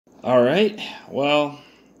Alright, well,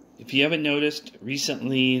 if you haven't noticed,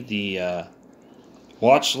 recently the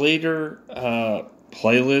Watch Later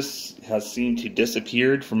playlist has seemed to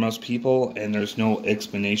disappeared for most people, and there's no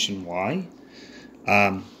explanation why.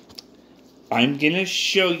 I'm gonna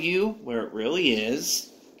show you where it really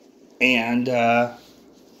is, and I'm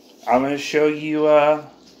gonna show you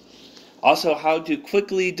also how to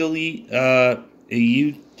quickly delete a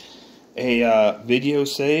video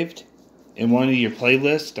saved in one of your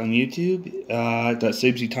playlists on YouTube that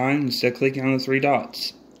saves you time instead of clicking on the three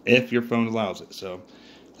dots, if your phone allows it. So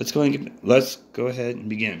let's go ahead and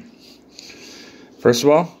begin. First of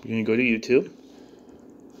all, you're gonna go to YouTube.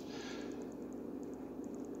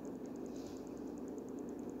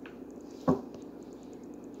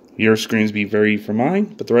 Your screens be vary from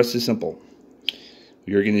mine, but the rest is simple. What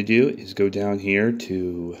you're gonna do is go down here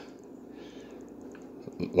to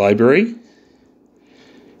Library.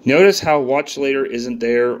 Notice how Watch Later isn't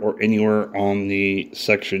there or anywhere on the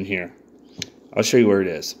section here. I'll show you where it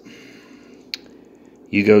is.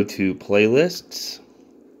 You go to Playlists.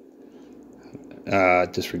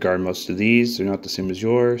 Disregard most of these. They're not the same as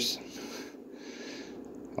yours.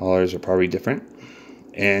 All ours are probably different.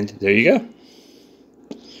 And there you go.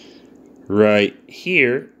 Right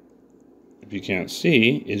here, if you can't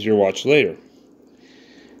see, is your Watch Later.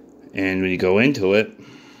 And when you go into it,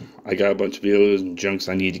 I got a bunch of videos and junks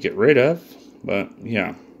I need to get rid of, but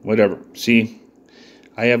yeah, whatever. See,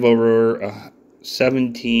 I have over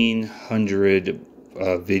 1,700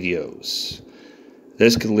 videos.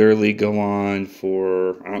 This could literally go on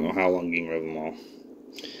for, I don't know how long getting rid of them all.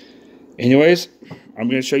 Anyways, I'm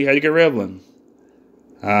going to show you how to get rid of them.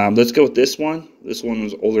 Let's go with this one. This one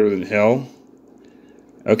was older than hell.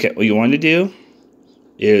 Okay, what you want to do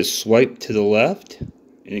is swipe to the left, and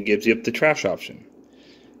it gives you up the trash option.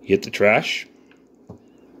 You hit the trash,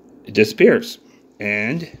 it disappears.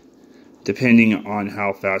 And depending on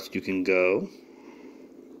how fast you can go,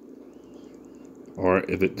 or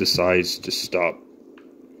if it decides to stop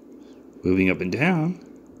moving up and down,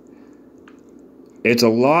 it's a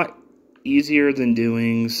lot easier than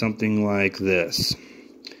doing something like this.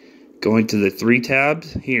 Going to the three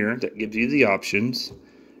tabs here that gives you the options,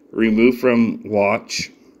 remove from watch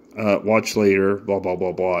later, blah blah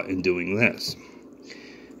blah blah, and doing this.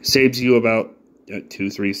 Saves you about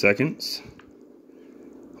 2-3 seconds,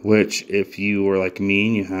 which if you were like me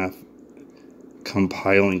and you have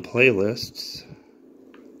compiling playlists,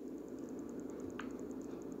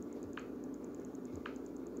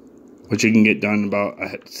 which you can get done in about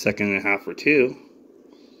a second and a half or two,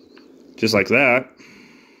 just like that,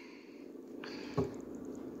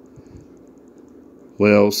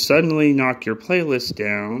 will suddenly knock your playlist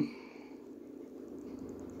down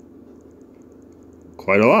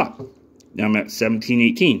quite a lot. Now I'm at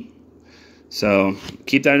 1718. So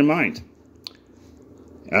keep that in mind.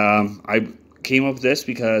 I came up with this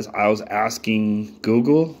because I was asking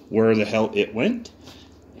Google where the hell it went,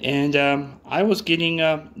 and I was getting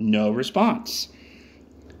no response.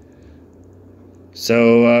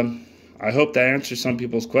 So I hope that answers some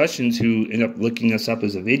people's questions who end up looking this up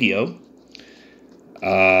as a video.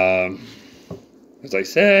 As I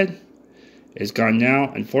said, it's gone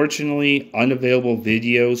now. Unfortunately, unavailable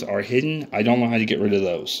videos are hidden. I don't know how to get rid of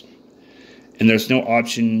those. And there's no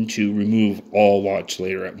option to remove all Watch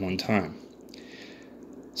Later at one time.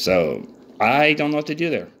 So, I don't know what to do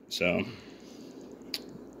there. So,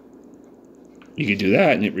 you could do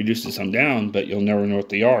that and it reduces them down, but you'll never know what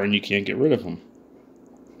they are and you can't get rid of them.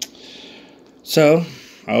 So,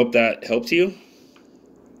 I hope that helps you.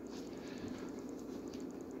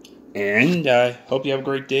 And I hope you have a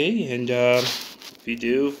great day, and if you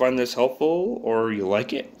do find this helpful or you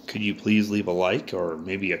like it, could you please leave a like or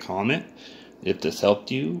maybe a comment if this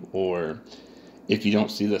helped you, or if you don't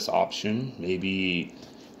see this option, maybe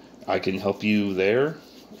I can help you there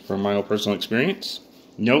from my own personal experience.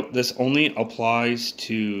 Note, this only applies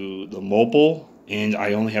to the mobile, and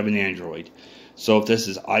I only have an Android. So if this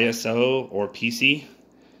is ISO or PC,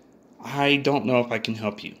 I don't know if I can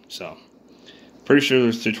help you, so pretty sure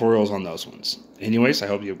there's tutorials on those ones. Anyways, I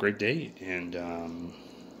hope you have a great day, and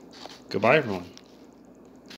goodbye, everyone.